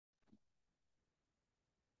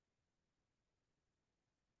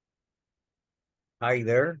Hi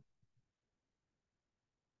there.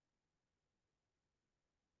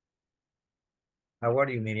 How are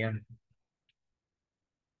you, Miriam?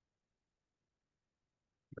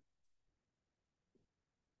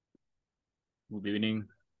 Good evening.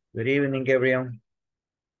 Good evening, Gabriel.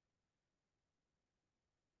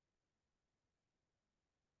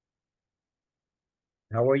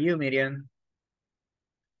 How are you, Miriam?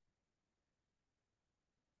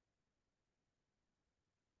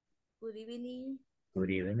 Good evening. Good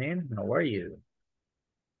evening. How are you?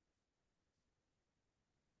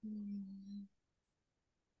 Mm,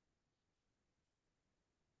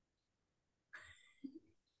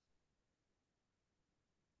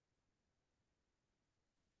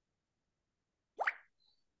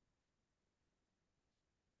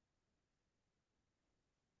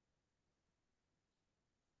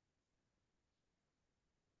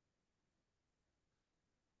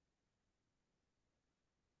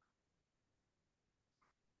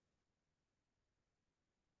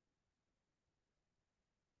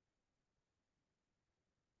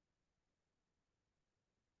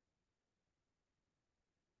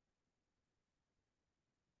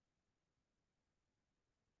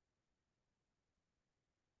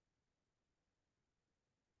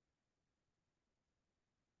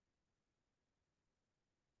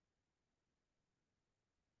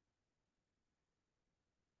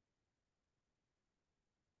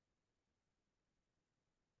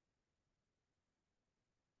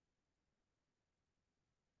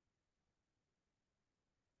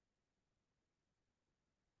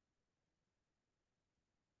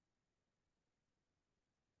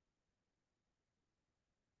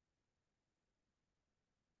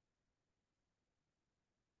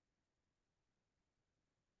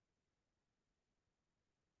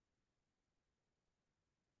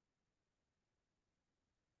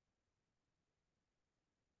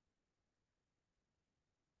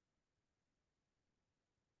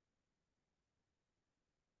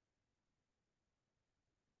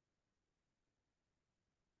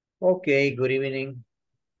 Okay, good evening.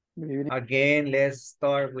 Good evening. Again, let's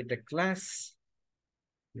start with the class.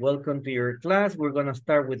 Welcome to your class. We're going to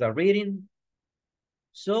start with a reading.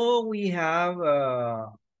 So we have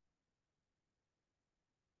a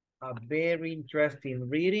very interesting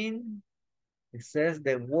reading. It says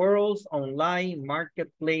the world's online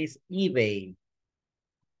marketplace, eBay.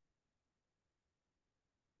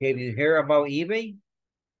 Have you heard about eBay?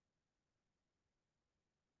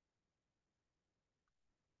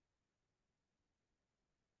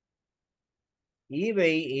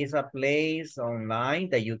 eBay is a place online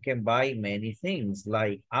that you can buy many things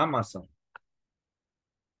like Amazon.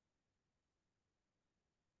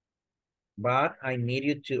 But I need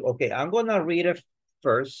you to, okay, I'm gonna read it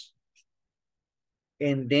first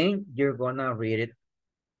and then you're gonna read it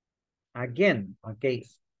again, okay?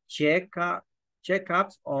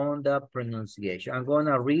 Checkups on the pronunciation. I'm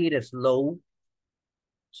gonna read it slow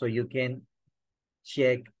so you can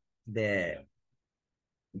check the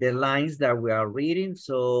lines that we are reading.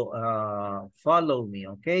 So follow me,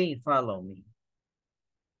 okay? Follow me.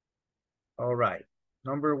 All right,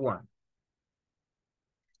 number one.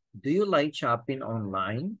 Do you like shopping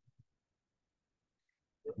online?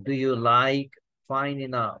 Do you like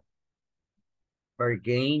finding a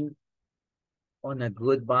bargain on a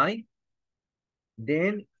good buy?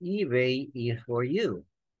 Then eBay is for you.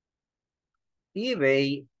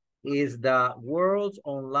 eBay is the world's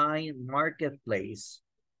online marketplace.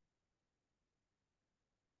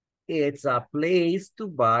 It's a place to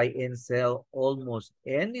buy and sell almost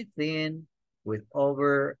anything with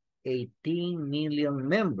over 18 million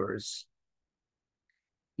members.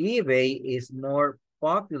 eBay is more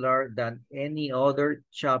popular than any other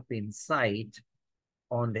shopping site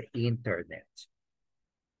on the internet.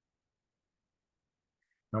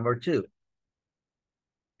 Number two,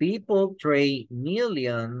 people trade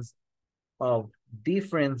millions of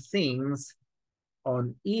different things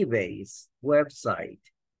on eBay's website,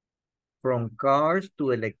 from cars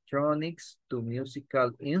to electronics to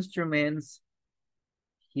musical instruments.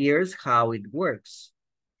 Here's how it works.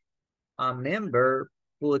 A member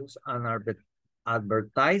puts an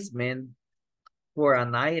advertisement for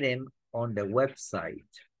an item on the website.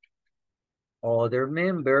 Other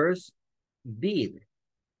members bid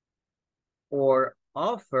or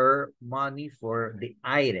offer money for the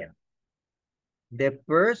item. The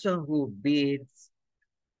person who bids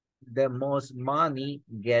the most money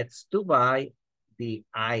gets to buy the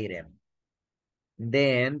item.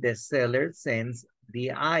 Then the seller sends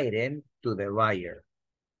the item to the buyer.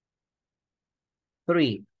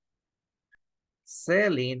 3,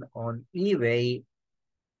 selling on eBay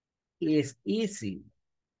is easy,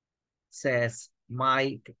 says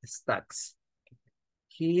Mike Stacks.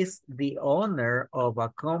 He is the owner of a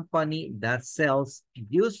company that sells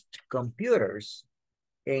used computers.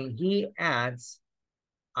 And he adds,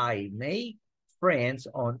 I make friends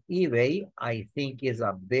on eBay. I think it's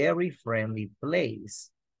a very friendly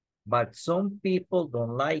place, but some people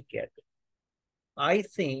don't like it. I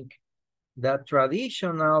think the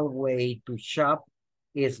traditional way to shop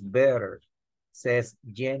is better, says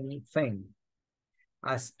Jenny Feng.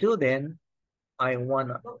 A student, I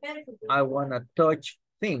wanna touch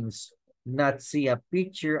things, not see a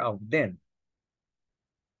picture of them.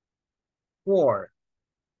 4,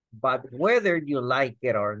 but whether you like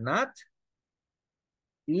it or not,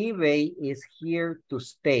 eBay is here to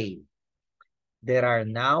stay. There are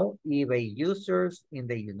now eBay users in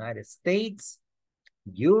the United States,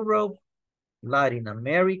 Europe, Latin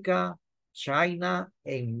America, China,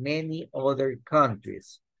 and many other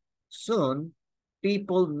countries. Soon,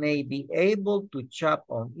 people may be able to shop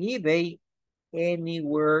on eBay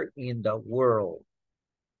anywhere in the world.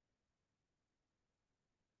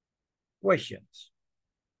 Questions?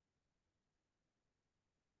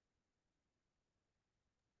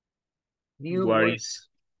 New What word. is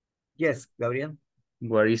Yes, Gabriel.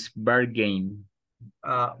 bargain?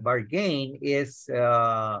 Bargain is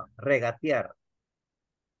regatear.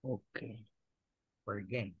 Okay.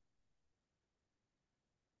 Bargain.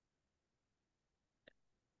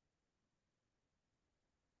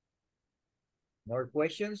 More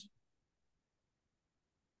questions?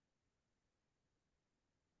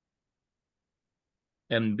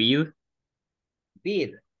 And bid?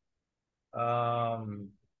 Bid.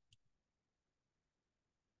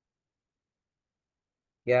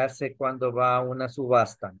 ¿Qué hace cuando va a una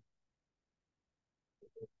subasta?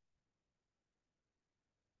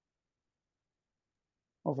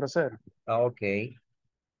 Ofrecer. Okay.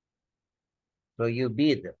 So you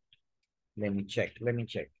bid. Let me check.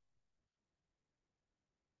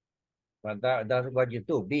 But that's what you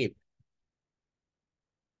do, bid.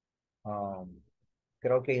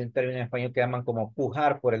 Creo que hay un término en español que llaman como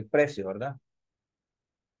pujar por el precio, ¿verdad?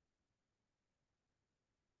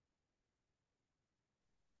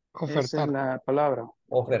 Esa es la palabra.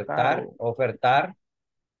 Ofertar,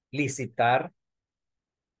 licitar,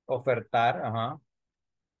 ofertar,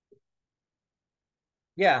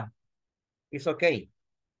 Yeah, it's okay.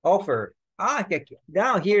 Offer.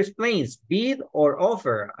 Now here explains bid or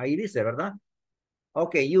offer. Ahí dice, ¿verdad?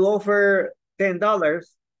 Okay, you offer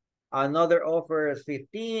 $10. Another offer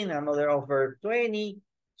 15, another offer 20.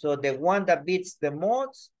 So the one that bids the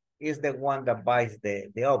most is the one that buys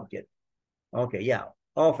the object. Okay, yeah.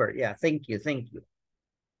 Offer. Yeah, thank you.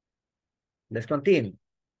 Let's continue.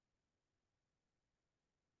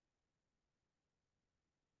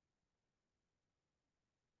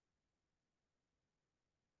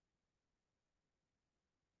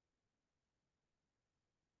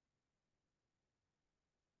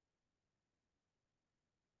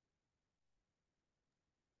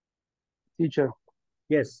 Teacher.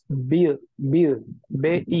 Yes. Bid.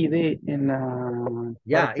 B-I-D en la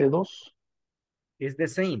parte 2. It's the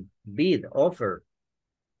same. Bid, offer.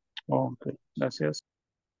 Ok, gracias.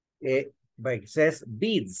 But it says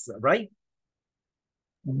bids, right?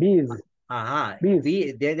 Bids. Ajá. Bids.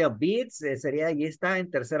 Bids sería, ahí está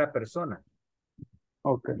en tercera persona.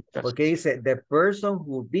 Ok, gracias. Porque dice, the person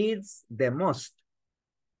who bids the most.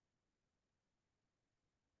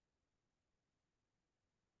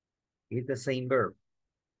 It's the same verb.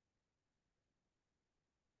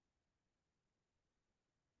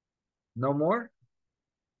 No more?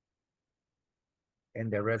 And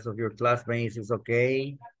the rest of your classmates is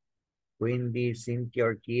okay? Wendy, Cynthia,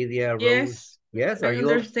 Orquídea, Rose. Yes, I are you?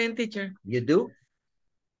 understand, teacher. You do?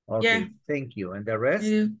 Okay, Yeah. thank you. And the rest? I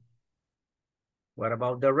do. What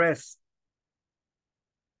about the rest?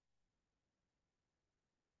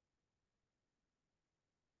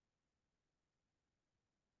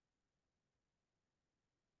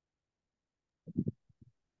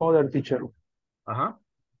 Other teacher.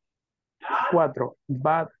 4.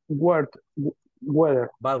 Bad weather.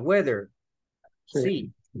 Bad weather.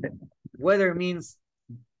 Sí. Sí. Weather means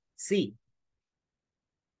sí.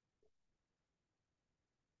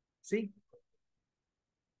 Sí.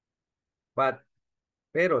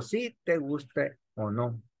 Pero sí te guste o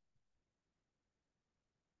no.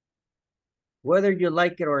 Whether you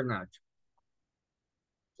like it or not.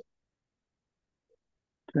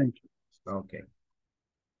 Thank you. Okay.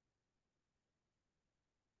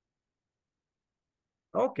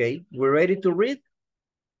 Okay, we're ready to read?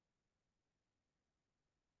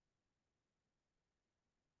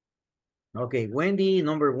 Okay, Wendy,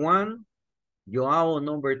 number 1. Joao,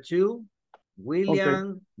 number 2.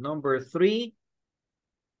 William, number 3.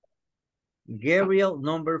 Gabriel,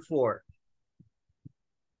 number 4.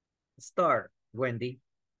 Start, Wendy.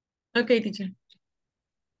 Okay, teacher.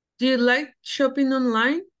 Do you like shopping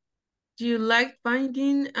online? Do you like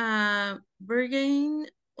finding a bargain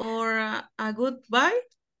or a good buy?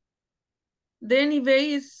 Then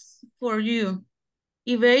eBay is for you.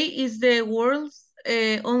 eBay is the world's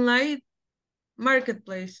online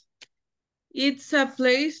marketplace. It's a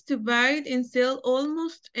place to buy and sell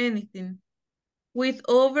almost anything. With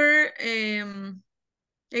over 18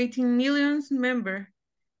 million members,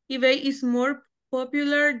 eBay is more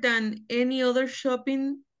popular than any other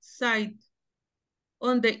shopping site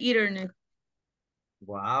on the internet.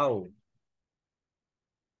 Wow.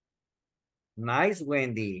 Nice,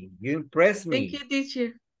 Wendy. You impressed me. Thank you,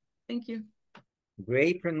 teacher. Thank you.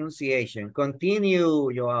 Great pronunciation.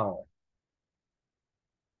 Continue, Joao.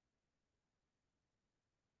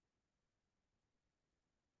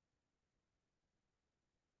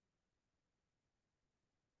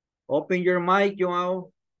 Open your mic,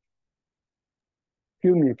 Joao.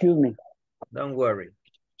 Excuse me. Don't worry.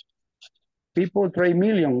 People trade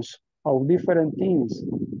millions of different things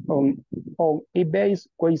on eBay's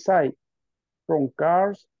website, from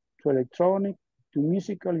cars to electronic to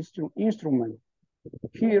musical instruments.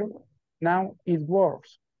 Here, now it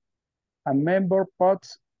works. A member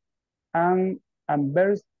puts an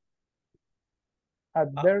advertisement.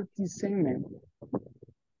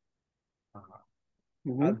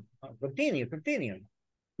 Continue.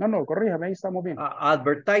 No, corríjame, ahí estamos bien.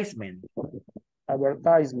 Advertisement.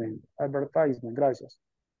 Advertisement, gracias.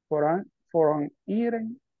 For an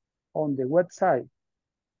item on the website.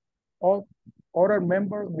 Other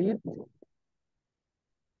members bid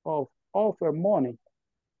of offer money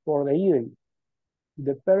for the item.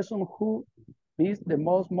 The person who bids the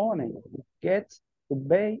most money gets to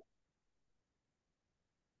buy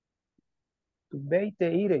the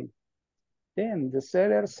item. Then the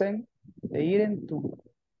seller sends the item to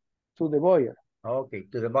the buyer. Okay,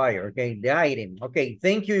 to the buyer. Okay, the item. Okay,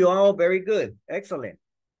 thank you all. Very good. Excellent.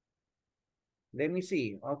 Let me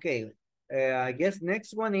see. Okay, I guess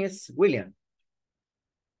next one is William.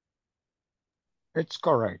 It's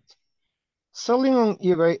correct. Selling on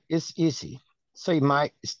eBay is easy. Say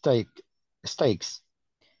my stakes.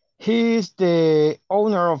 He is the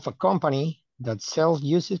owner of a company that sells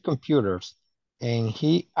used computers, and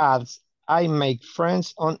he adds, I make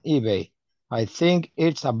friends on eBay. I think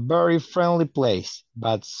it's a very friendly place,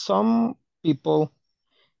 but some people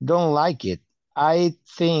don't like it. I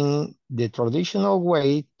think the traditional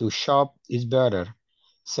way to shop is better,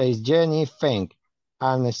 says Jenny Feng.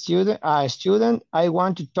 I'm a student, I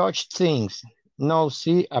want to touch things, not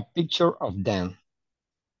see a picture of them.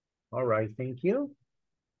 All right, thank you.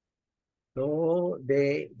 So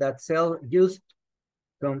that sell used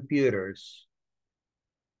computers.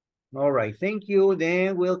 All right, thank you.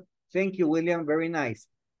 Then thank you, William. Very nice.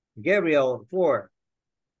 Gabriel, 4.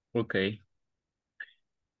 Okay.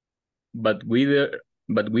 But whether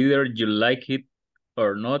you like it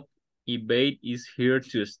or not, eBay is here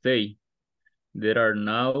to stay. There are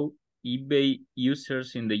now eBay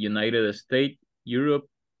users in the United States, Europe,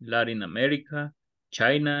 Latin America,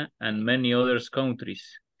 China, and many other countries.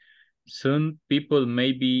 Soon, people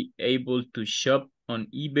may be able to shop on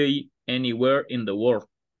eBay anywhere in the world.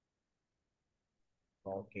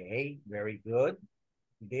 Okay, very good.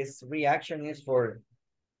 This reaction is for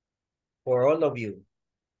all of you.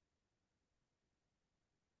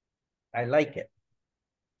 I like it.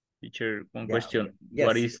 Teacher, one Yeah, question. yes.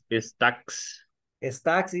 What is stacks?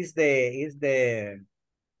 Stacks is the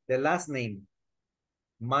last name.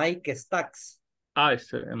 Mike Stacks.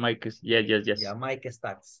 It's Mike. Yes. Yeah, Mike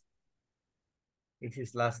Stacks. It's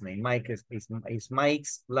his last name. Mike is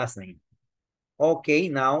Mike's last name. Okay,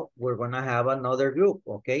 now we're gonna have another group,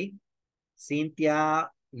 okay? Cynthia,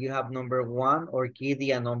 you have number 1,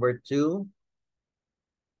 Orquídea number 2.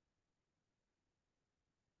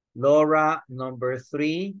 Laura number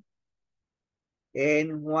 3.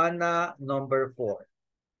 And Juana number 4.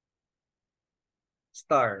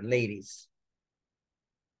 Start, ladies.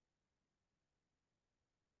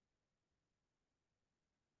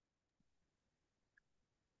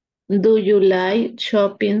 Do you like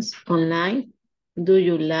shopping online? Do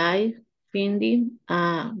you like finding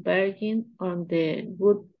a bargain on the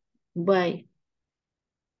good buy?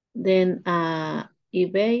 Then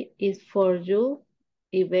eBay is for you.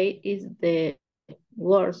 eBay is the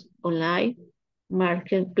world's online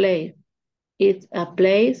marketplace. It's a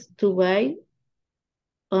place to buy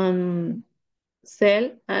and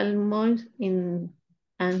sell almost in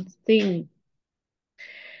anything.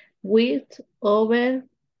 With over,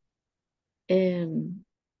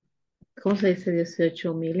 ¿cómo se dice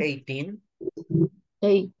 18,000? 18.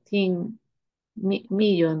 18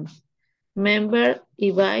 million. Member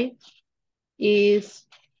eBay is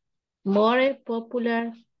more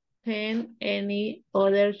popular than any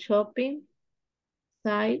other shopping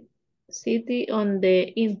site city on the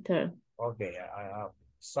internet. Okay,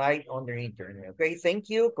 site on the internet. Okay, thank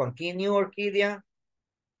you. Continue, Orquídea.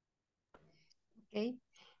 Okay.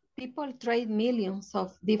 People trade millions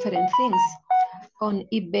of different things on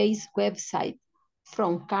eBay's website,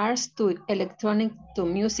 from cars to electronic to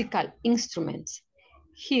musical instruments.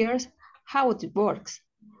 Here's how it works.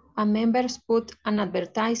 A members put an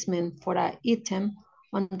advertisement for an item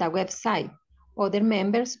on the website. Other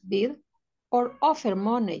members bid or offer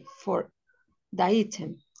money for the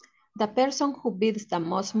item. The person who bids the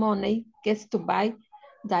most money gets to buy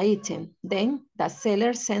the item. Then the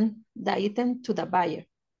seller sends the item to the buyer.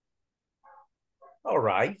 All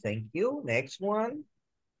right, thank you. Next one.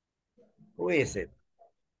 Who is it?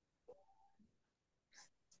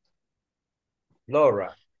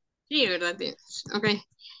 Laura. Sí, ¿verdad? Ok.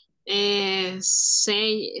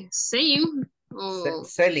 Saying or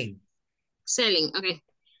Selling. selling, okay.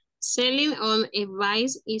 Selling on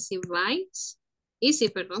easy,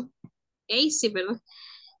 perdón.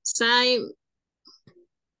 Say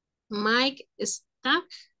Mike staff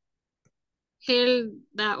held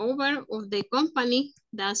the over of the company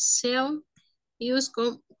that sell use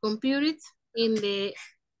computed in the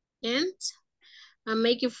end and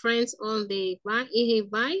making friends on the he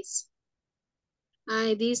buys.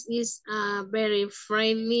 This is a very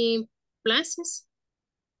friendly places,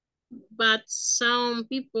 but some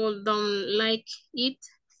people don't like it.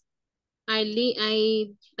 I think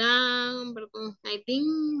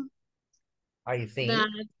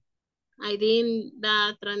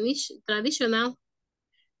that the traditional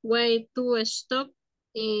way to stock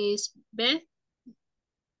is best.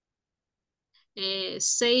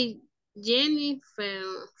 Say Jenny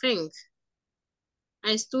Feng.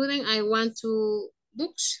 A student I want to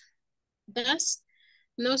books. Does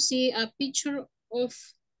not see a picture of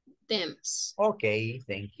them. Okay,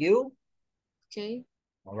 thank you. Okay.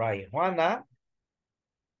 All right, Juana.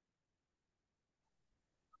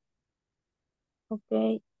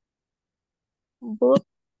 Okay. But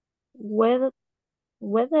whether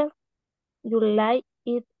you like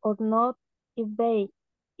it or not, eBay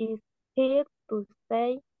is here to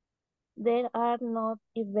stay. There are not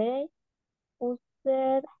eBay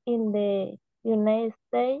users in the United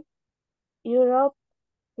States, Europe,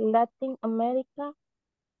 Latin America,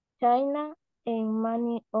 China, and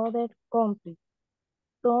many other countries.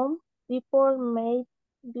 Some people may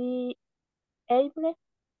be able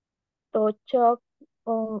to shop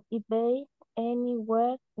on eBay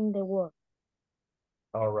anywhere in the world.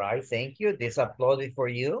 All right, thank you. This applauded for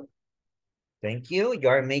you. Thank you. You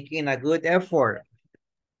are making a good effort.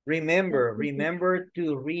 Remember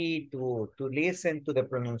to read, to listen to the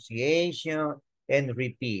pronunciation and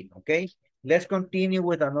repeat, okay? Let's continue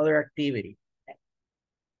with another activity.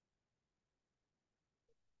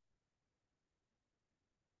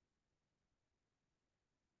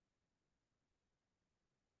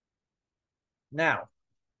 Now,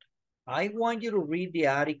 I want you to read the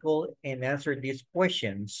article and answer these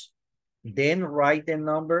questions. Then write the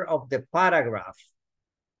number of the paragraph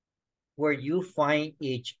where you find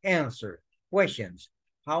each answer. Questions.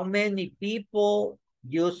 How many people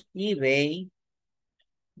use eBay?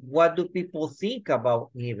 What do people think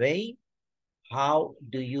about eBay? How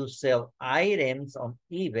do you sell items on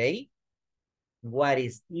eBay? What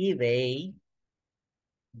is eBay?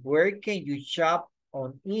 Where can you shop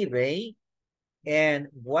on eBay? And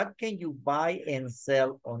what can you buy and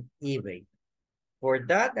sell on eBay? For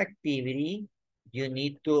that activity, you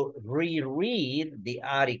need to reread the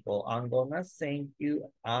article. I'm gonna send you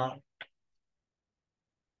a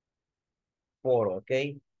photo,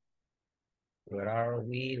 okay? Where are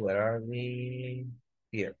we? Where are we?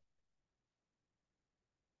 Here.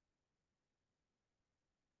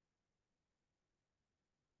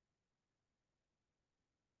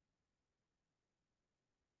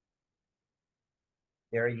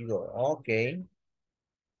 There you go. Okay.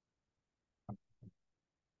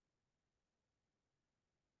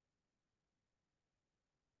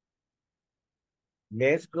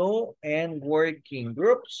 Let's go and work in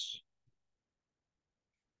groups.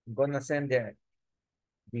 I'm gonna send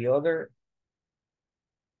the other.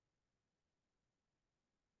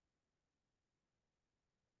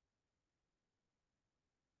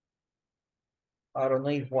 I don't know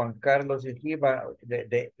if Juan Carlos is here, but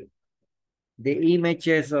the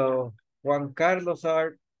images of Juan Carlos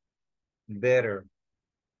are better.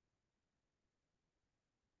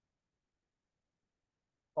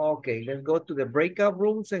 Okay, let's go to the breakout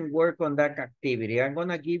rooms and work on that activity. I'm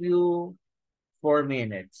gonna give you 4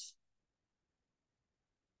 minutes.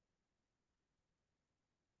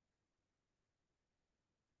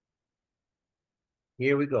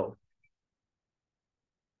 Here we go.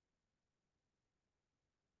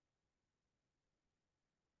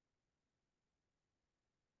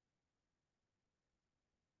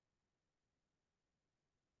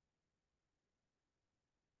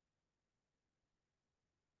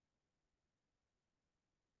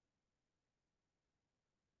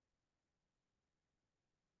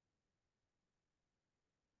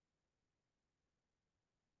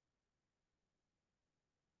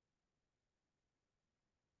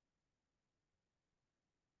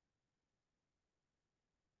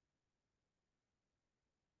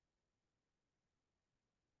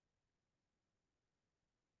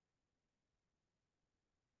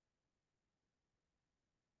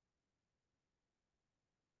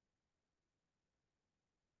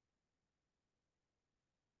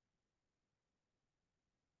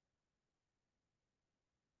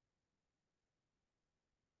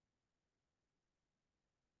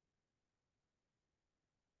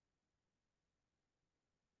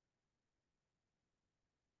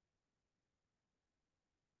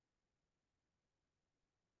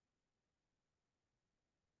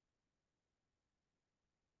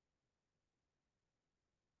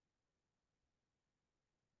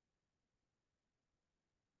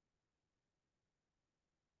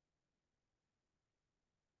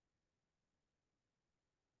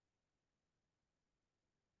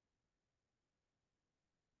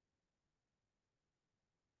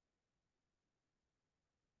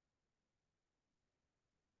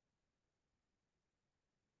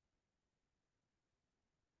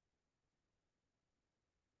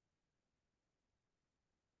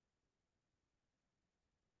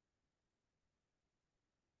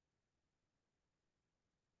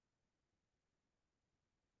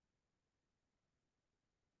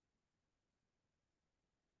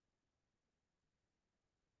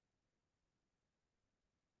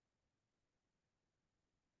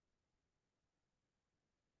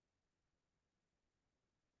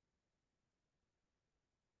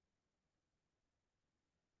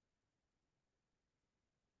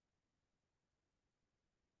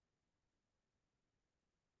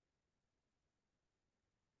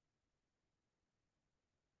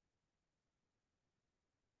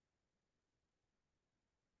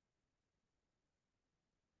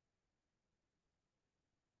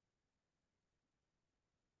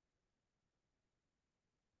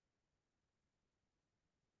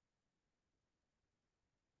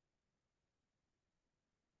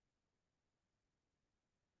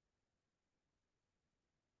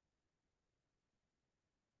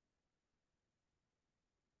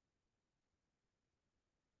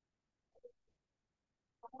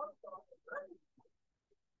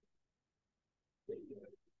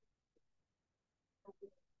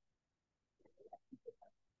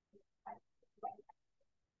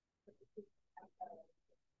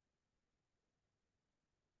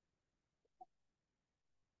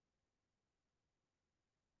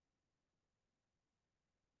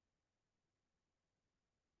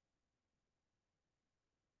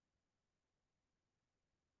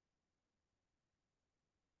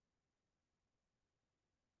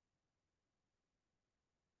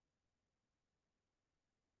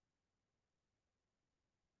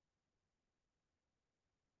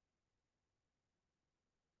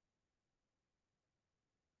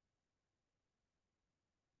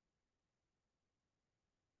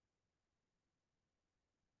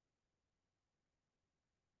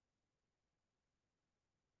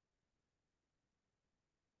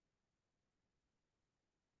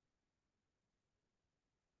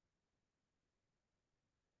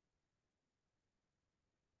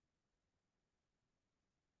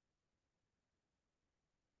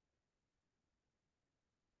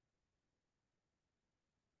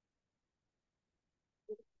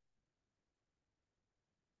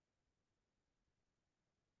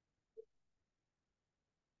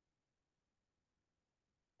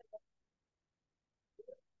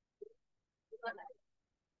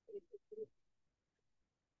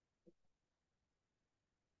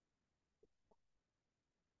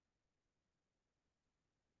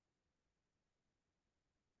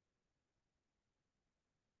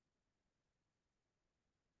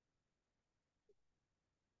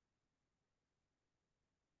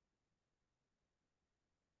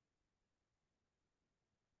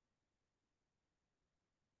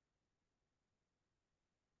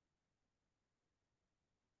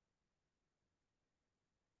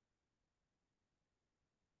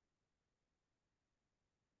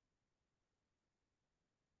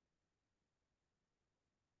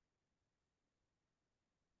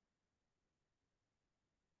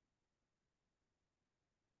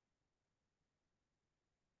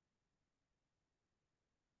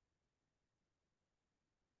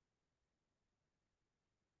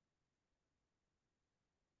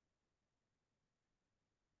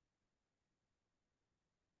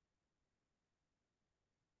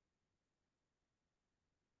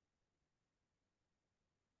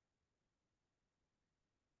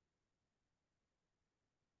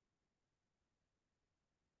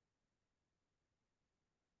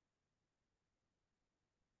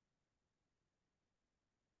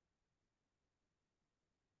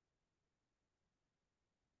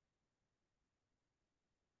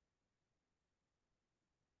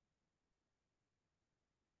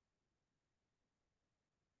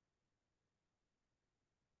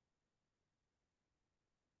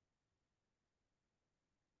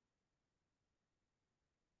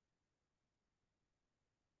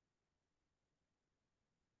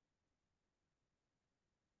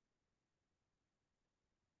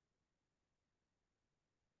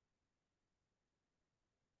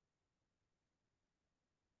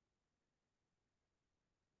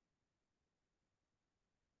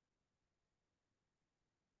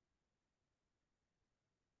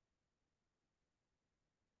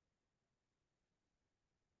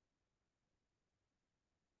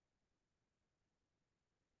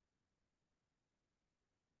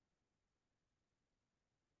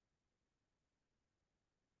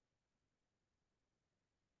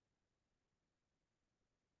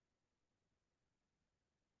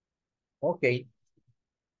 Okay.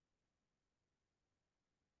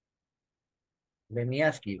 Let me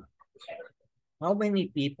ask you, how many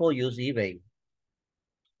people use eBay?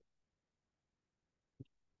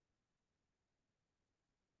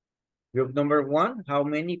 Group number 1, how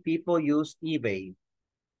many people use eBay?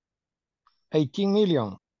 18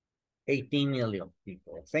 million. 18 million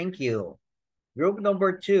people. Thank you. Group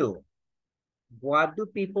number 2, what do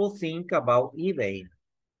people think about eBay?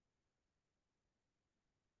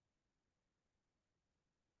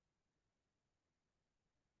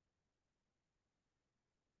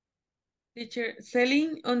 Teacher,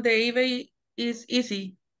 selling on the eBay is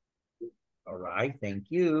easy. All right, thank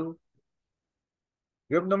you.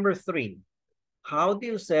 Group number 3, how do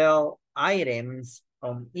you sell items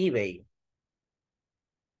on eBay?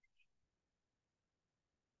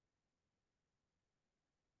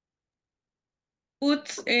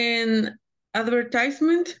 Puts an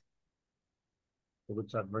advertisement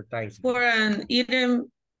What's advertising? for an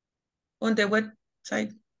item on the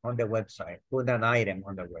website. On the website. Put an item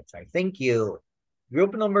on the website. Thank you.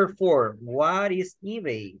 Group number 4, what is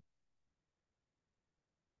eBay?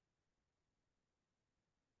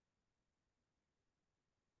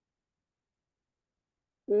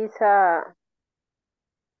 Is a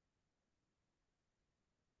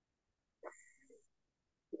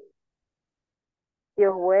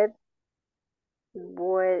your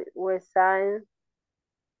website.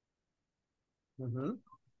 Mm-hmm.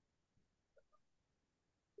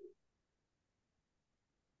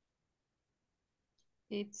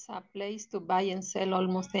 It's a place to buy and sell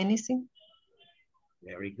almost anything.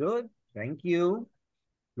 Very good. Thank you.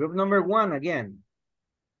 Group number 1 again.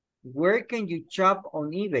 Where can you shop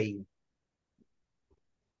on eBay?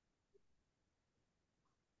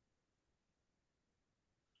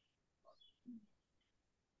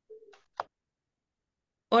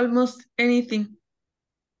 Almost anything.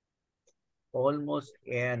 Almost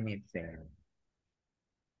anything.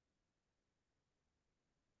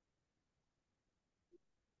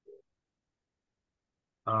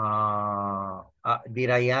 Did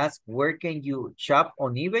I ask where can you shop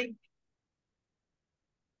on eBay?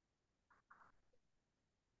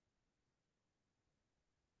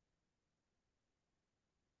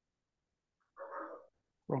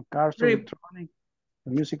 From cars to electronic,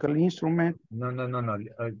 musical instrument. No.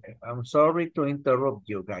 I'm sorry to interrupt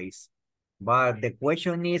you guys, but the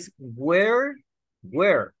question is where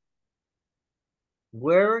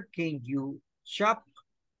can you shop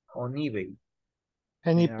on eBay?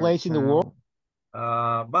 Any place in the world?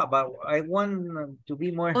 But I want to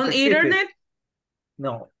be more On specific. internet?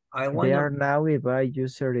 No, I want. They are now by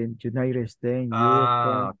user in United States,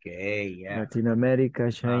 Europe, okay, yeah. Latin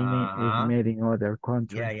America, China, is made in other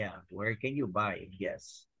countries. Yeah. Where can you buy it?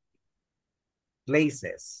 Yes.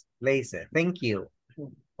 Places. Thank you.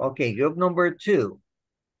 Okay, group number 2.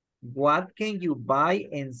 What can you buy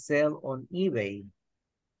and sell on eBay?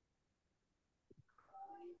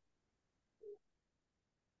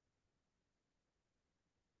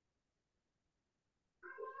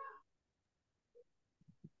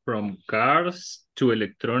 From cars to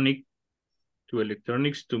electronics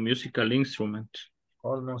to musical instruments.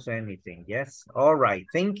 Almost anything, yes. All right,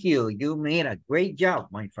 thank you. You made a great job,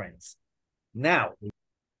 my friends. Now,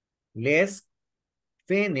 let's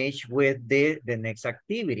finish with the next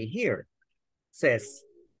activity here. It says,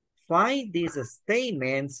 find these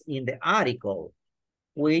statements in the article,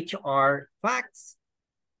 which are facts,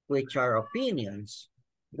 which are opinions.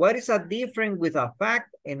 What is a difference with a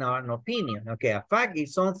fact and an opinion? Okay, a fact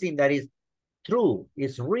is something that is true,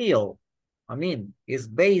 is real. I mean, it's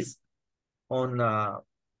based on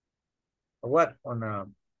what?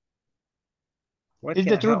 On what is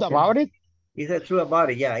the truth about it? Is the truth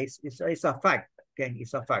about it? Yeah, it's a fact. Okay,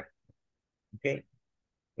 it's a fact. Okay,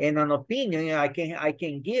 and an opinion, I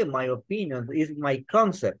can give my opinion. Is my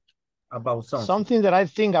concept about something. Something that I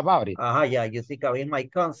think about it. Yeah, you think of it, my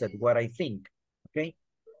concept, what I think. Okay,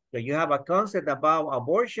 so you have a concept about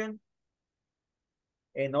abortion,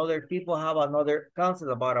 and other people have another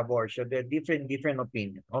concept about abortion. They're different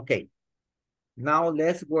opinions. Okay, now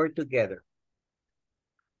let's work together.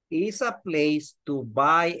 Is a place to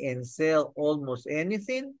buy and sell almost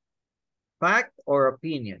anything? Fact or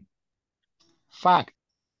opinion? Fact.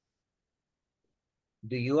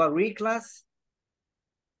 Do you agree, class?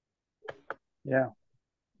 Yeah.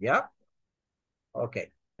 Yeah?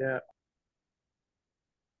 Okay. Yeah.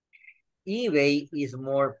 eBay is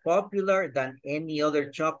more popular than any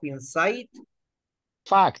other shopping site?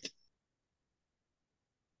 Fact.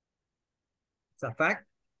 It's a fact.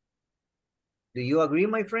 Do you agree,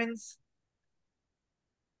 my friends?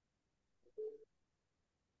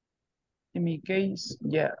 In my case,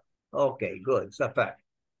 yeah. Okay, good. It's a fact.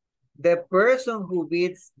 The person who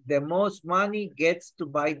bids the most money gets to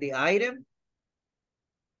buy the item.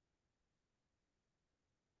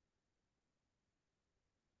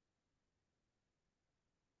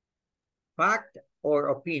 Fact or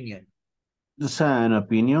opinion? It's an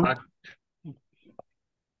opinion. Fact.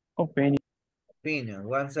 Opinion. Opinion.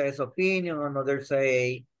 One says opinion, another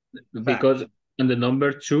say Because in the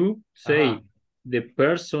number 2 say the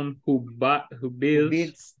person who bids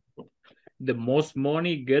bids. the most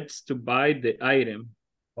money gets to buy the item.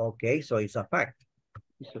 Okay, so it's a fact.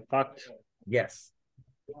 It's a fact. Yes.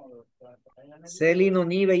 Selling on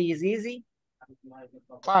eBay is easy.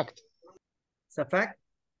 Fact. It's a fact.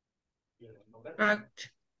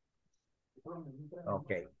 Fact.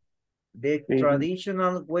 Okay. The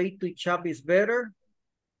traditional way to shop is better.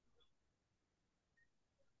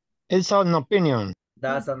 It's an opinion.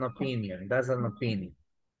 That's an opinion. That's an opinion.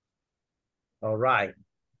 All right.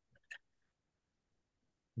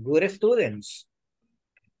 Good students.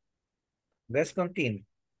 Let's continue.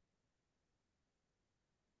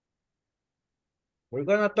 We're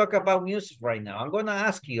going to talk about music right now. I'm going to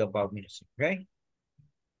ask you about music, okay?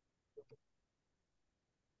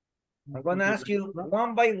 I'm going to ask you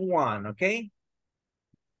one by one, okay?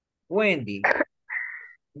 Wendy,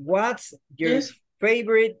 what's your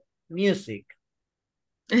favorite music?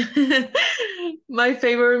 My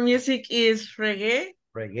favorite music is reggae.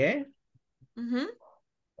 Reggae? Mm-hmm.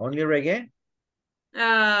 Only reggae?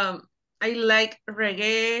 I like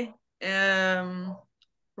reggae,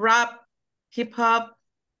 rap, hip hop.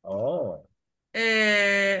 Oh.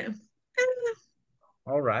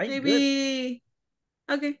 All right. Maybe.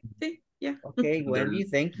 Good. Okay. See, yeah. Okay, Wendy,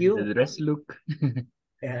 thank you. The dress look.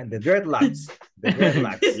 And the dreadlocks. The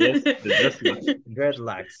dreadlocks. Yes, the dreadlocks.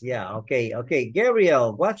 Dreadlocks. Yeah. Okay. Okay.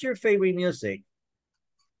 Gabriel, what's your favorite music?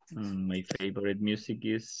 My favorite music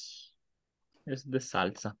is the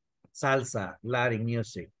salsa. Salsa, Latin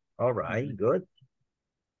music. All right. Good.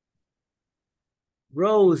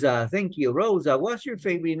 Rosa, thank you. Rosa, what's your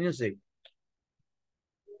favorite music?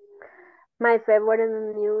 My favorite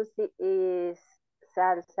music is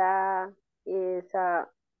salsa, is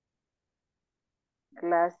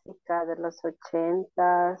clásica de los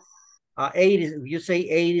 80s. 80s, you say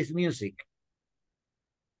 80s music.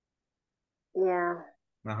 Yeah.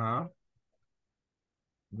 Uh-huh.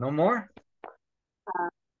 No more?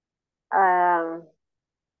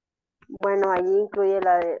 Bueno, allí incluye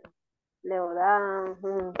la de Leodán.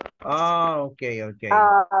 Oh, okay, okay.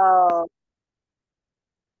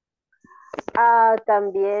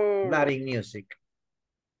 También Latin music.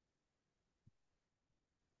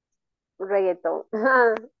 reggaeton.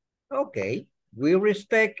 Okay. We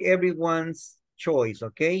respect everyone's choice,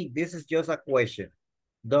 okay? This is just a question.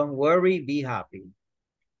 Don't worry, be happy.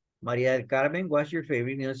 Maria del Carmen, what's your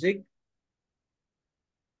favorite music?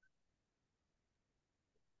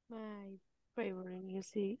 My favorite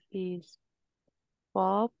music is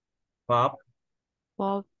pop. Pop.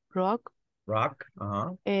 Pop, rock. Rock,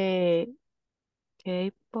 uh-huh.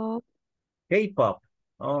 K-pop. K-pop,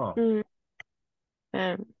 oh.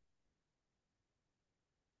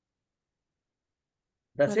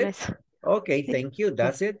 That's it? Okay, thank you.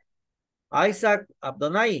 That's it. Isaac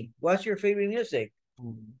Abdonai, what's your favorite music?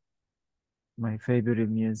 My favorite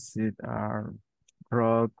music are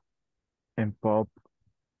rock and pop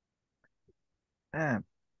and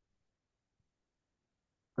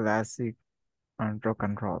classic and rock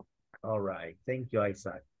and roll. All right. Thank you,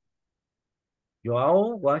 Isaac.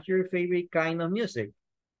 Joao, what's your favorite kind of music?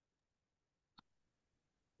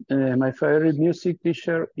 My favorite music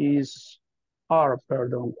teacher is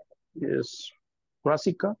is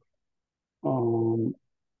clásica, a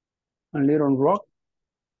little rock,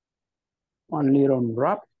 a little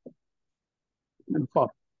rap, and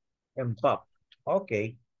pop. And pop.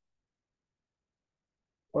 Okay.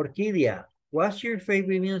 Orquídea, what's your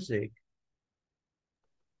favorite music?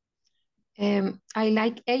 I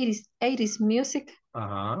like 80s music.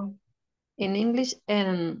 In English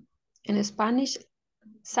and in Spanish,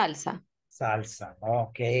 salsa. Salsa.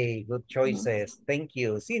 Okay, good choices. Thank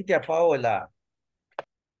you. Cynthia Paola,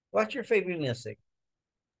 what's your favorite music?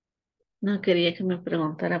 No quería que me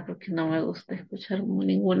preguntara porque no me gusta escuchar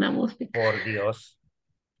ninguna música. Por Dios.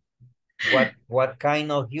 What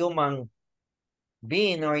kind of human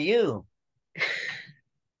being are you?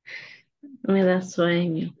 Me da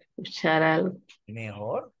sueño escuchar algo.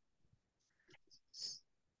 Mejor.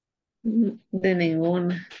 De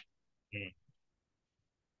ninguna.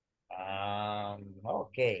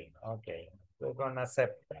 Okay. We're gonna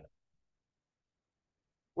accept that.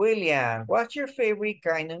 William, what's your favorite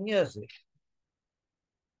kind of music?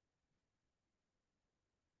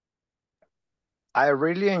 I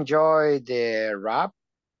really enjoy the rap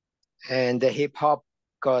and the hip hop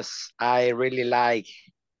because I really like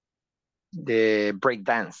the break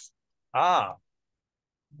dance. Ah,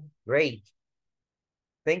 great.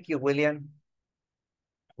 Thank you, William.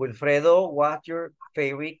 Wilfredo, what's your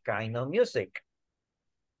favorite kind of music?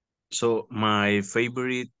 So my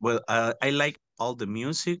favorite, well, I like all the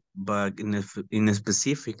music, but in a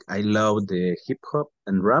specific, I love the hip hop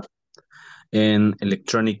and rap and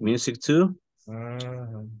electronic music too.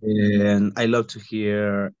 Mhm. And I love to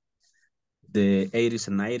hear the 80s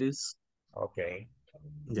and 90s. Okay.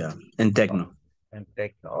 Yeah, and techno. And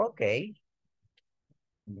techno. Okay.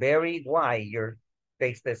 Very wide your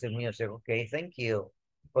taste is in music. Okay, thank you.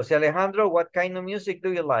 Jose Alejandro, what kind of music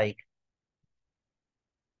do you like?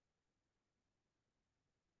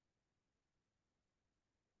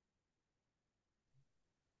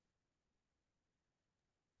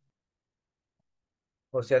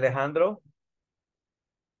 Jose Alejandro?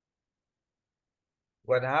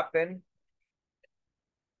 What happened?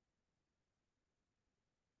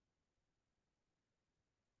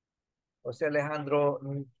 Jose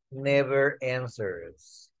Alejandro never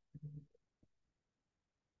answers.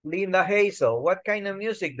 Linda Hazel, what kind of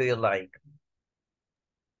music do you like?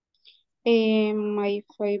 My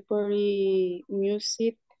favorite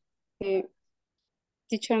music,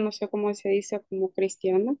 teacher, no sé cómo se dice, como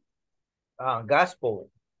cristiano. Gospel.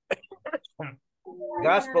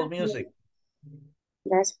 Gospel music.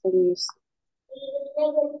 Gospel music.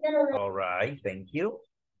 All right, thank you.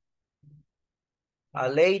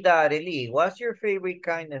 Aleida Areli, what's your favorite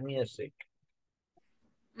kind of music?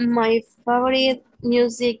 My favorite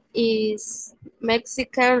music is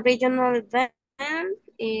Mexican regional band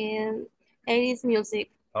and 80s music.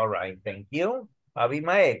 All right, thank you.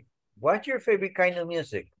 Abimael, what's your favorite kind of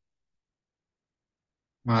music?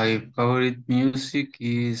 My favorite music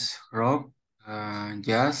is rock,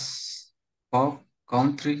 jazz, pop,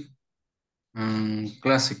 country, and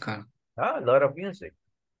classical. A lot of music.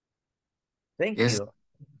 Thank Yes. you.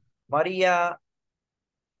 Maria,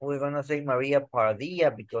 we're going to say Maria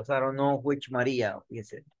Padilla because I don't know which Maria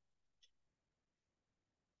is it.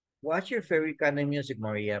 What's your favorite kind of music,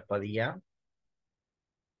 Maria Padilla?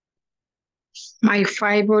 My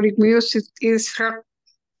favorite music is rock.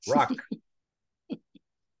 Rock.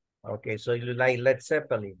 Okay, so you like Led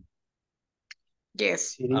Zeppelin?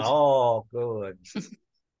 Yes. Oh, good.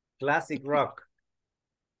 Classic rock.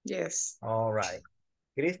 Yes. All right.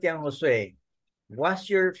 Christian Jose, what's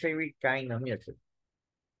your favorite kind of music?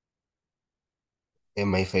 And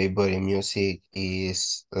my favorite music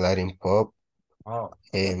is Latin pop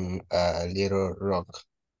and a little rock.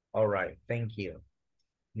 All right, thank you.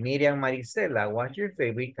 Miriam Marisela, what's your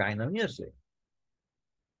favorite kind of music?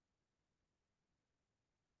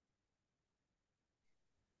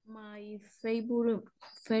 My favorite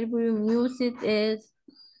music is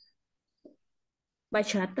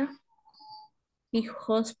bachata y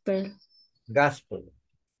gospel. Gospel.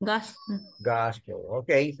 Gospel. Gospel.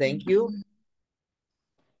 Okay, thank you.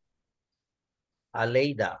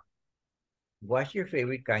 Aleida, what's your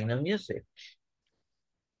favorite kind of music?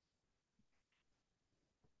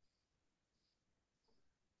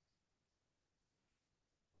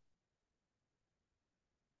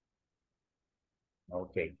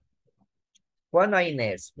 Okay. Juana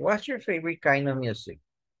Inez, what's your favorite kind of music?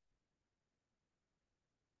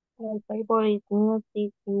 My favorite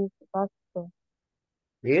music is gospel.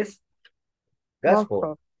 Is?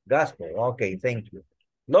 Gospel. Gospel. Okay, thank you.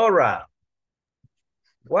 Laura,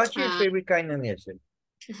 what's your favorite kind of music?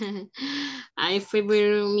 My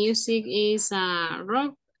favorite music is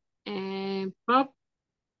rock, pop,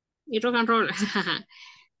 y rock and roll.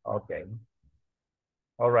 Okay.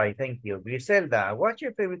 All right, thank you. Griselda, what's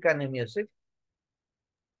your favorite kind of music?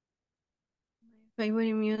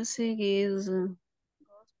 Favorite music is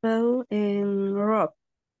gospel and rock.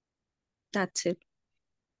 That's it.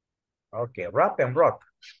 Okay, rap and rock.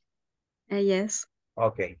 Yes.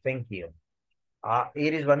 Okay, thank you.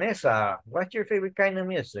 Iris Vanessa, what's your favorite kind of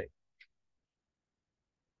music?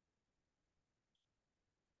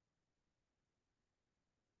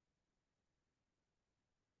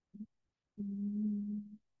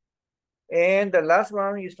 And the last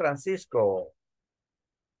one is Francisco.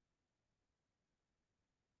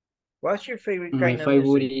 What's your favorite kind of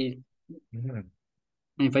music?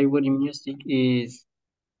 My favorite music is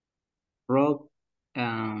rock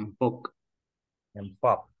and pop. And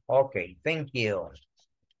pop. Okay, thank you.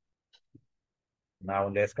 Now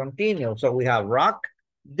let's continue. So we have rock.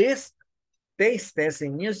 These tastes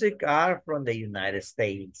in music are from the United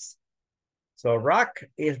States. So rock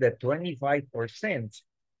is the 25%.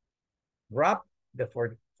 Rap, the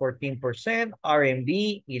 14%,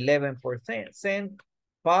 R&B 11%,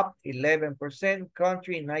 pop 11%,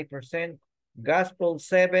 country 9%, gospel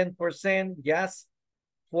 7%, jazz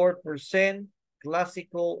 4%,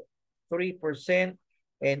 classical 3%,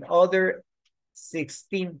 and other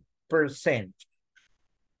 16%.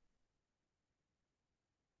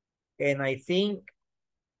 And I think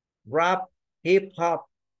rap, hip hop,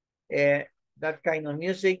 that kind of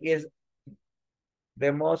music is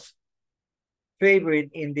the most favorite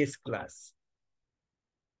in this class.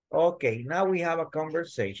 Okay, now we have a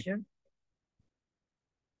conversation.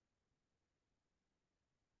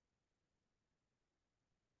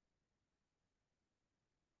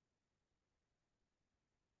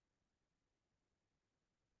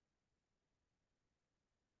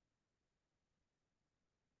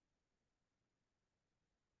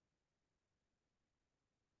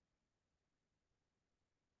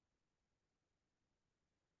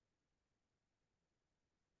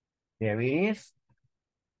 There it is.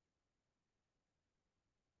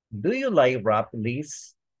 Do you like rap,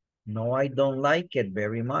 Liz? No, I don't like it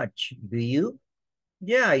very much. Do you?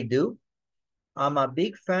 Yeah, I do. I'm a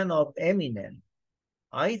big fan of Eminem.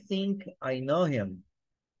 I think I know him.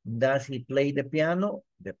 Does he play the piano?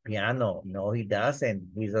 The piano. No, he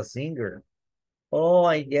doesn't. He's a singer. Oh,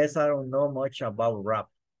 I guess I don't know much about rap.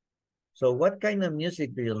 So what kind of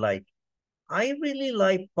music do you like? I really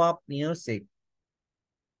like pop music.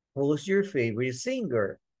 Who's your favorite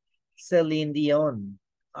singer? Celine Dion.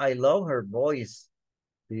 I love her voice.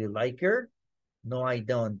 Do you like her? No, I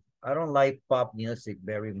don't. I don't like pop music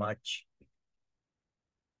very much.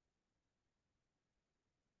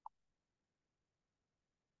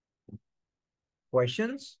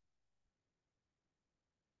 Questions?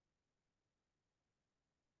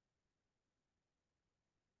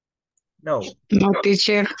 No. No,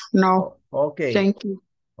 teacher. No. Okay. Thank you.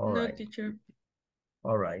 All No, right. teacher.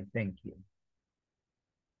 All right. Thank you.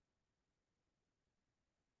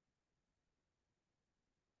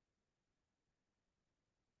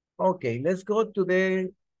 Okay, let's go to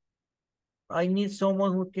the, I need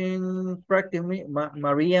someone who can practice me.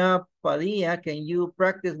 Maria Padilla, can you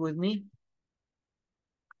practice with me?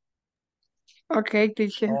 Okay,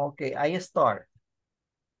 teacher. Okay, I start.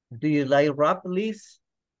 Do you like rap, Liz?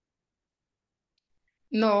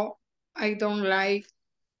 No, I don't like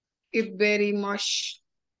it very much.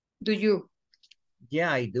 Do you?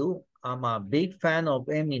 Yeah, I do. I'm a big fan of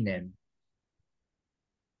Eminem.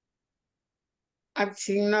 I've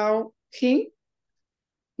seen now him.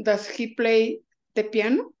 Does he play the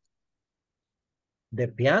piano? The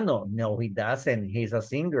piano? No, he doesn't. He's a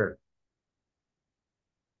singer.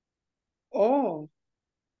 Oh,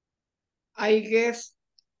 I guess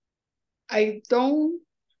I don't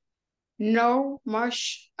know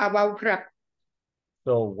much about rap.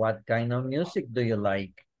 So what kind of music do you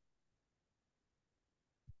like?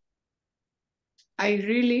 I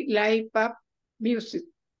really like pop music.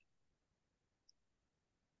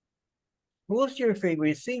 Who's your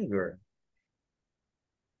favorite singer?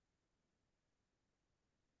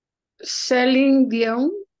 Celine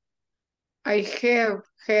Dion. I have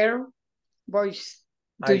her voice.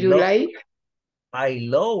 Do you like? I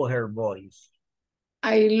love her voice.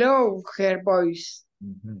 I love her voice.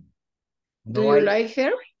 Mm-hmm. Do you like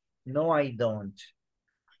her? No, I don't.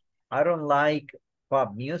 I don't like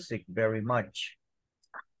pop music very much.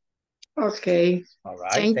 Okay. All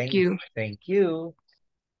right. Thank you. Thank you.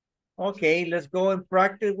 Okay, let's go and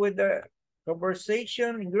practice with the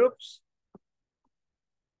conversation in groups.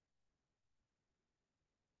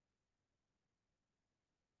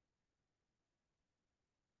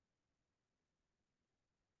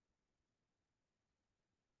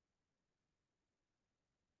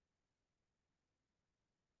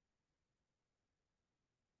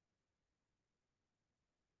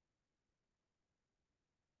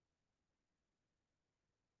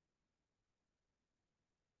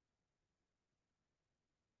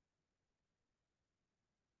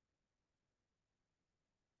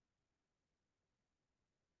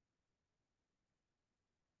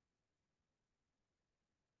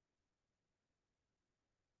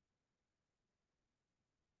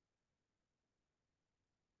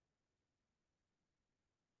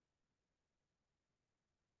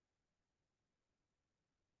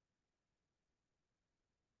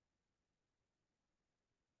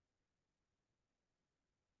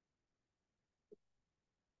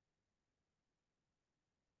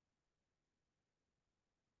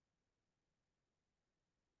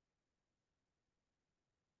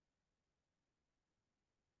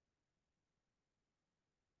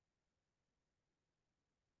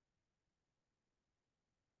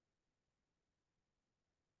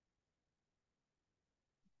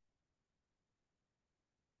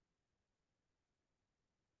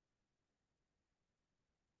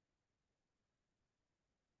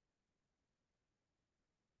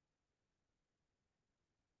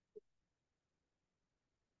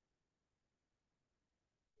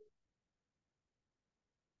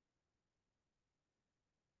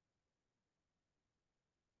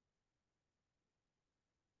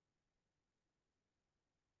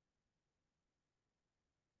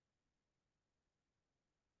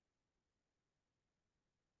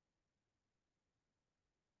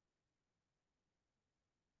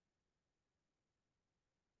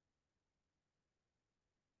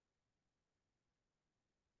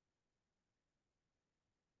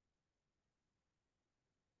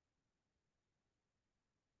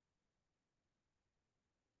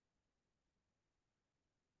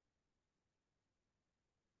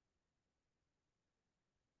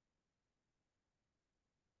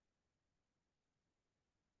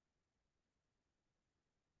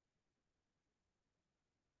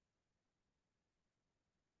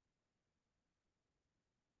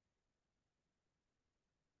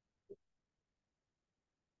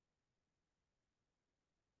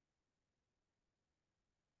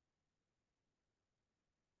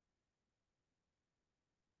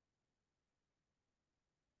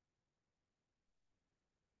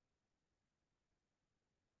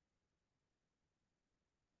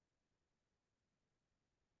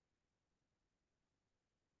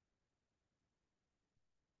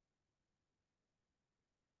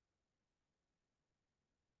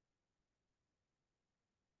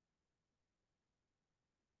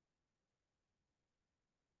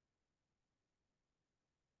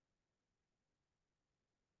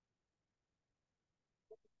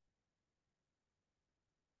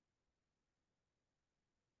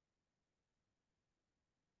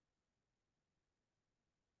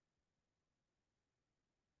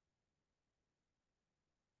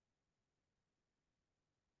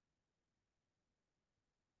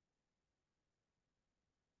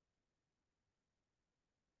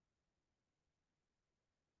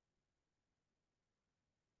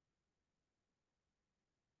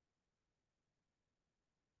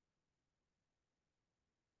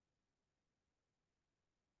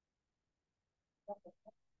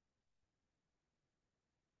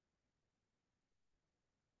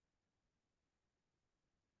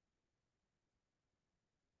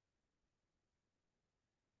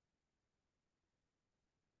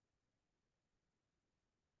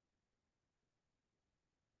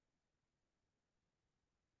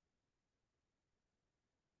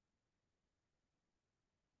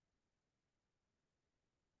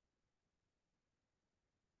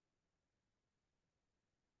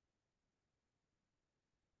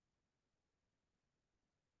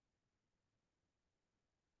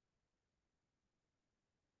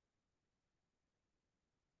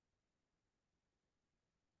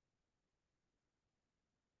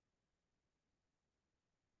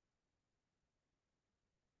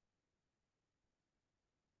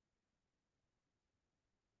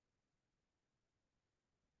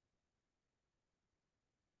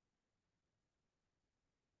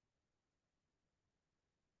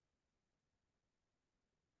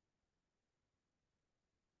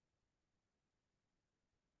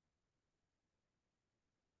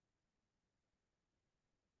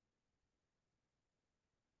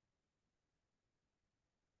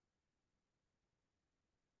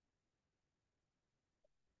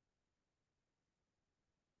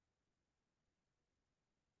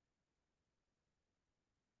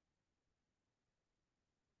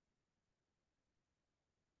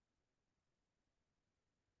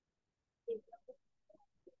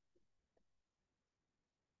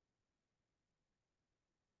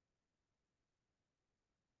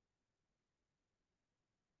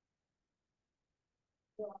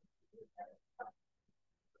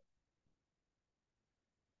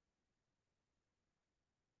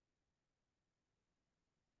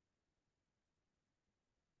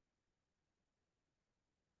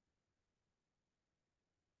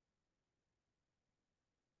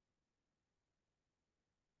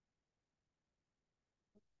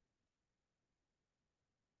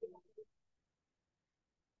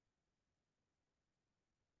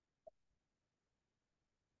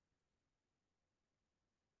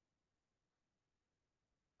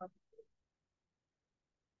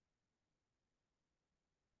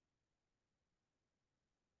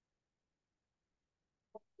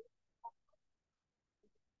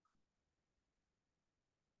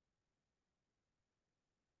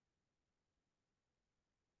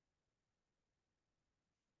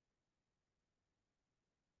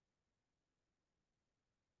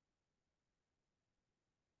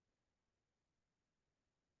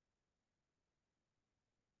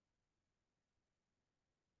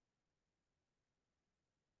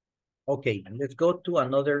 Okay, let's go to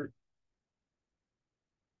another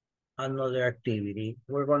activity.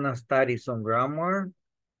 We're gonna study some grammar.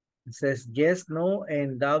 It says yes, no,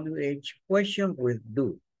 and WH question with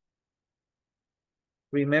do.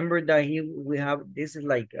 Remember that here we have, this is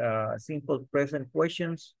like simple present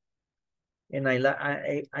questions. And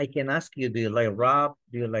I can ask you, do you like rap?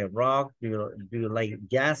 Do you like rock? Do you like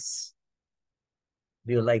jazz?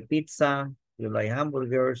 Do you like pizza? Do you like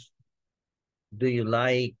hamburgers? Do you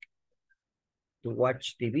like to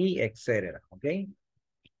watch TV, etc.? Okay.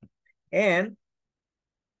 And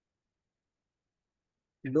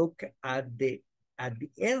look at the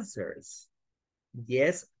answers.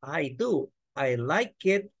 Yes, I do. I like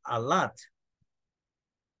it a lot.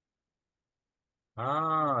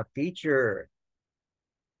 Ah, teacher.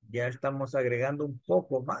 Ya estamos agregando un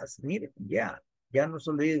poco más. Miren, ya no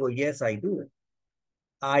solo digo yes, I do.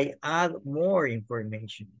 I add more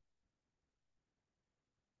information.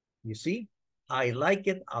 You see, I like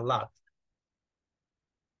it a lot.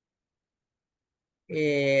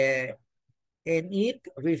 And it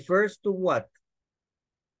refers to what?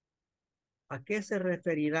 ¿A qué se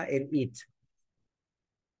referirá el it?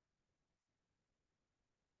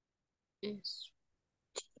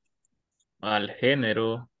 Al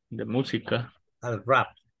género de música. Al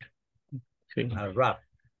rap. Sí. Al rap.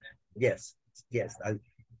 Yes.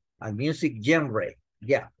 Al music genre.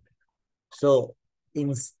 Yeah. So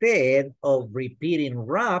instead of repeating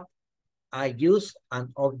rap, I use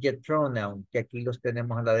an object pronoun, que aquí los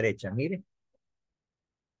tenemos a la derecha, miren.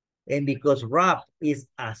 And because rap is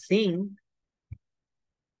a thing,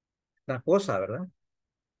 una cosa, ¿verdad?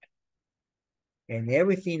 And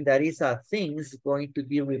everything that is a thing is going to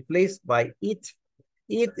be replaced by it.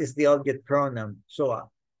 It is the object pronoun.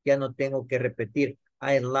 So ya no tengo que repetir.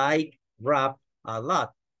 I like rap a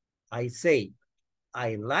lot. I say,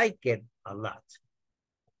 I like it a lot.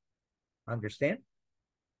 Understand?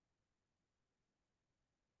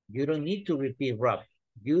 You don't need to repeat rap.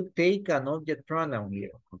 You take an object pronoun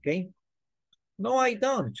here, okay? No, I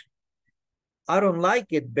don't. I don't like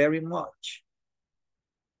it very much.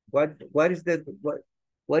 What is the,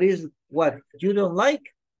 what is, what you don't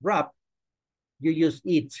like? Rap. You use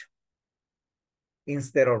it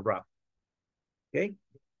instead of rap. Okay.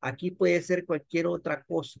 Aquí puede ser cualquier otra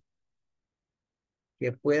cosa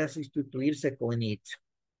que pueda sustituirse con it.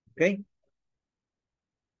 Okay.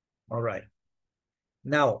 All right.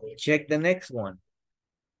 Now, check the next one.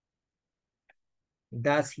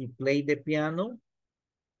 Does he play the piano?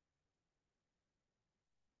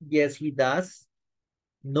 Yes, he does.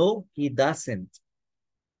 No, he doesn't.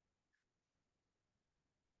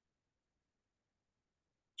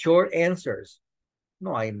 Short answers.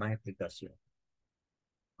 No hay más explicación.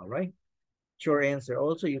 All right. Short answer.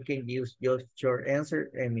 Also, you can use just short answer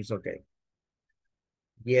and it's okay.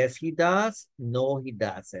 Yes, he does. No, he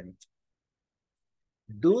doesn't.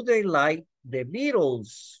 Do they like the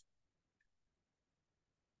Beatles?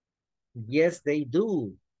 Yes, they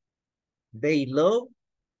do. They love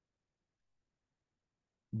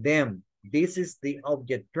them. This is the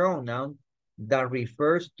object pronoun that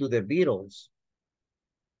refers to the Beatles.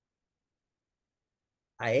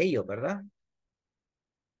 A ellos, ¿verdad?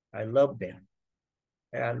 I love them.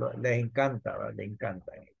 Les encanta, ¿verdad? Les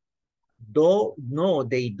encanta. No,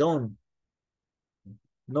 they don't.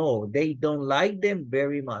 No, they don't like them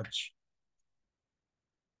very much.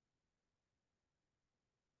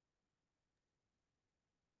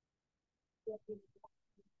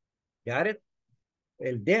 Got it?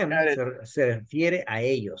 El them se refiere a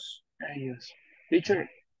ellos. Ellos. Teacher.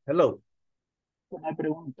 Hello. Una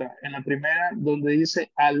pregunta. En la primera, donde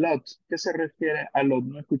dice a lot, ¿qué se refiere a lot?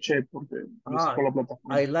 No escuché porque no sé por la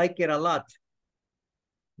plataforma. I like it a lot.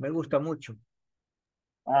 Me gusta mucho.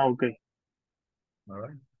 Ah, okay. All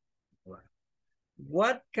right. All right.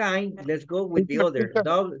 What kind? Let's go with the other.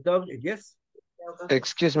 Yes.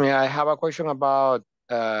 Excuse me, I have a question about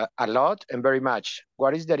a lot and very much.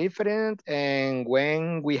 What is the difference and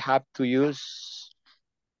when we have to use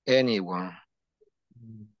anyone?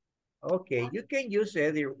 Okay, you can use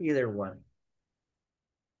either one.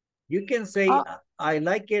 You can say, I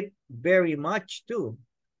like it very much too.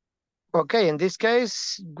 Okay, in this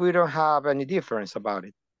case, we don't have any difference about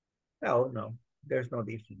it. No, there's no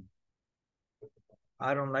difference.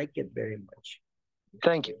 I don't like it very much.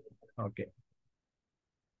 Thank you. Okay.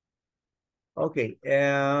 Okay,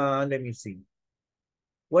 let me see.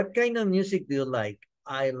 What kind of music do you like?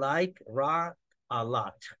 I like rock a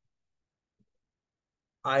lot.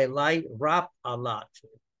 I like rap a lot.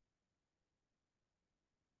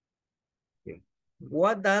 Okay.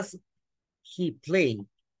 What does he play?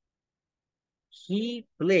 He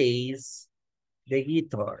plays the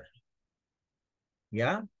guitar.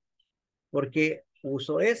 ¿Ya? Porque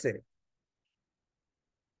uso ese.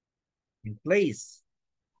 He plays.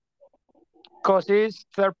 Because it's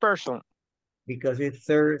third person. Because it's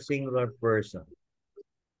third singular person.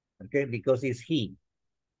 Okay, because it's he.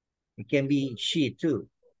 It can be she too.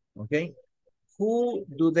 Okay. Who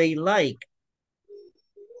do they like?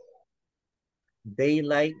 They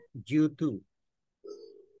like you too.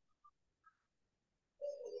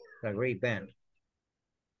 It's a great band.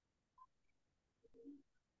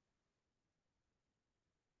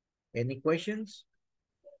 Any questions?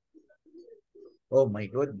 Oh my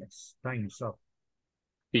goodness, time is up.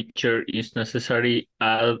 Teacher, is necessary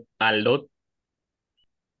add a lot?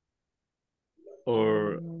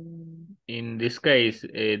 Or in this case,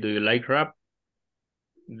 do you like rap?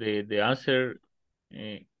 The answer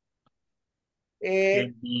can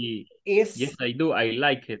be, yes, I do. I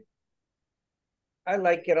like it. I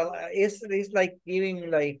like it a lot. It's like giving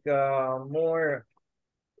like more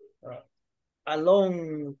a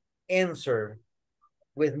long answer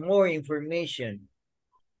with more information.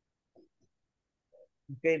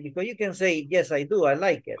 Okay, because you can say, yes, I do, I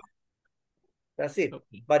like it. That's it.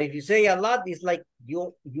 Okay. But if you say a lot, it's like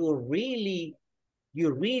you really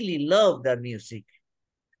love that music.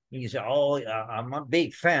 And you say, oh, I'm a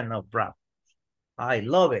big fan of rap. I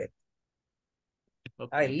love it.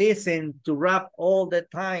 Okay. I listen to rap all the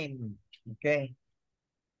time. Okay.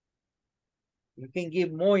 You can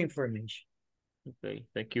give more information. Okay,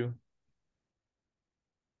 thank you.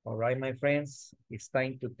 All right, my friends, it's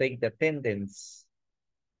time to take the attendance.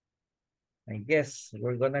 I guess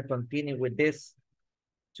we're gonna continue with this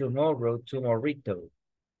tomorrow.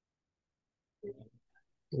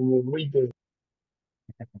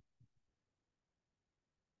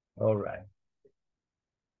 All right.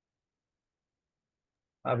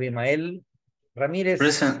 Abimael Ramírez.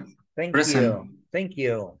 Present. Thank Present. you. Thank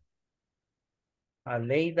you.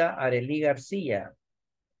 Aleida Arely García.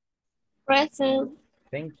 Present.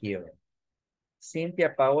 Thank you. Cynthia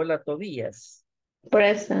Paola Tobias.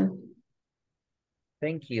 Present.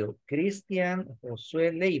 Thank you. Cristian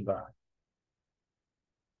Josué Leiva.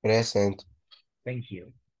 Present. Thank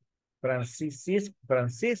you.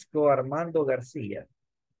 Francisco Armando García.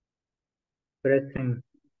 Present.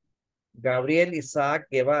 Gabriel Isaac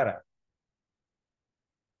Guevara.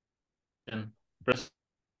 Present.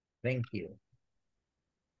 Thank you.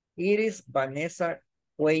 Iris Vanessa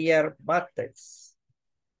Cuellar Bates.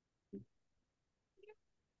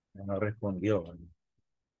 No respondió.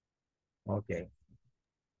 Okay.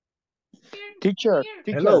 Teacher.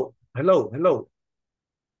 Hello.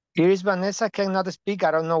 Iris Vanessa cannot speak.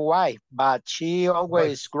 I don't know why, but she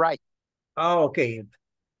always write. Oh, okay.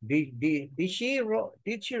 Did she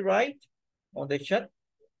write on the chat?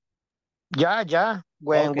 Yeah.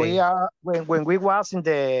 When Okay. when we was in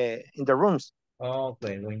the rooms.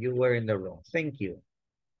 Okay, when you were in the room. Thank you.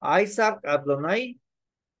 Isaac Adonai.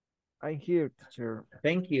 I'm here, teacher.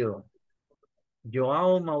 Thank you.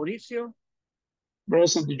 Joao Mauricio.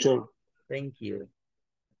 Present, teacher. Thank you.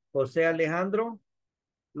 José Alejandro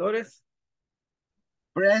Flores.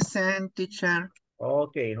 Present, teacher.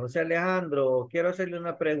 Ok, José Alejandro, quiero hacerle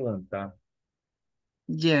una pregunta.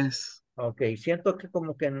 Yes. Ok, siento que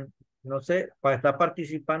como que, no sé, ¿está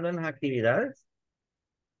participando en las actividades?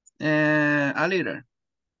 A little.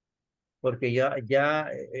 Porque ya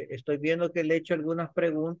estoy viendo que le he hecho algunas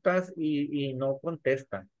preguntas y no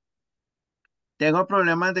contesta. Tengo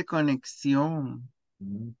problemas de conexión.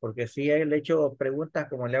 Porque sí, le he hecho preguntas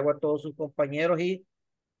como le hago a todos sus compañeros y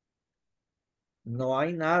no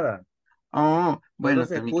hay nada. Oh, bueno, Solo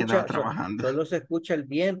se también escucha, quedaba trabajando. solo se escucha el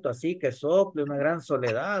viento, así que sople, una gran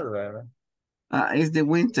soledad, ¿verdad? It's the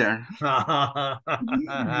winter.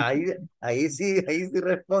 ahí sí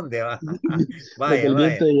responde. Va. Porque el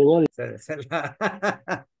viento Vaya. llegó.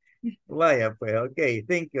 Vaya, pues, ok.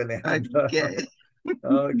 Thank you, Alejandro. Okay.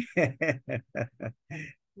 Okay.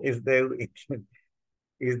 It's the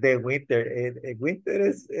winter. Winter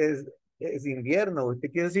es invierno.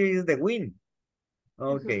 Usted quiere decir es the wind.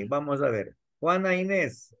 Ok, vamos a ver. Juana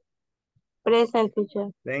Inés. Present,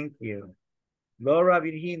 teacher. Thank you. Laura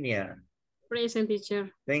Virginia. Present,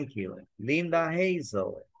 teacher. Thank you. Linda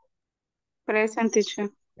Hazel. Present, teacher.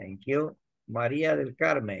 Thank you. María del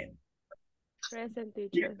Carmen. Present,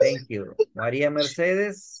 teacher. Thank you. María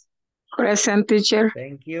Mercedes. Present, teacher.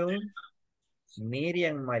 Thank you.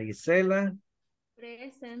 Miriam Marisela.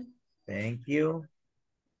 Present. Thank you.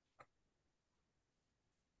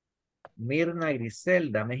 Mirna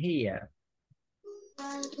Griselda Mejía.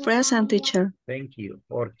 Present, teacher. Thank you.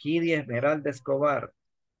 Orquídea Esmeralda Escobar.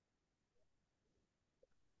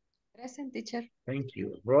 Present, teacher. Thank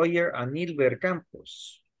you. Roger Anilber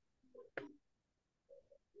Campos.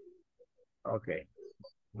 Okay.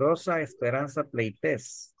 Rosa Esperanza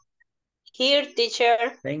Pleites. Here,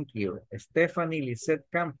 teacher. Thank you. Stephanie Lisette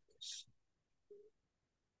Campos.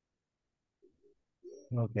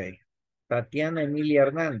 Okay. Tatiana Emilia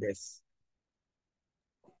Hernández.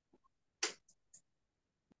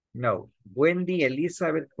 No. Wendy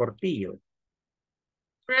Elizabeth Portillo.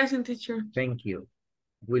 Present, teacher. Thank you.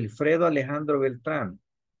 Wilfredo Alejandro Beltrán.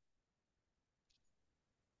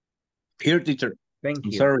 Here, teacher. Thank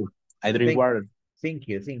I'm you. sorry. I drink water. Thank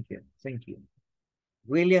you.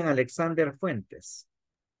 William Alexander Fuentes.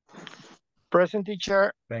 Present,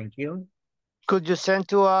 teacher. Thank you. Could you send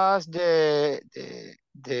to us the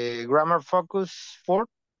grammar focus for?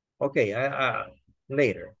 Okay,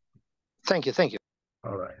 later. Thank you.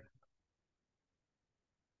 All right.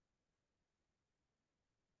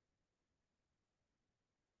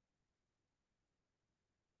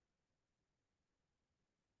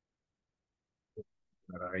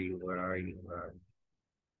 Where are you?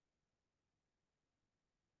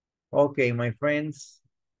 Okay, my friends,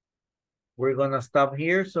 we're gonna stop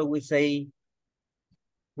here. So we say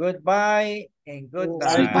goodbye and good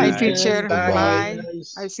night. Bye, teacher. Bye. Bye.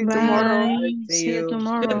 I see you tomorrow. See you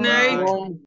Good night.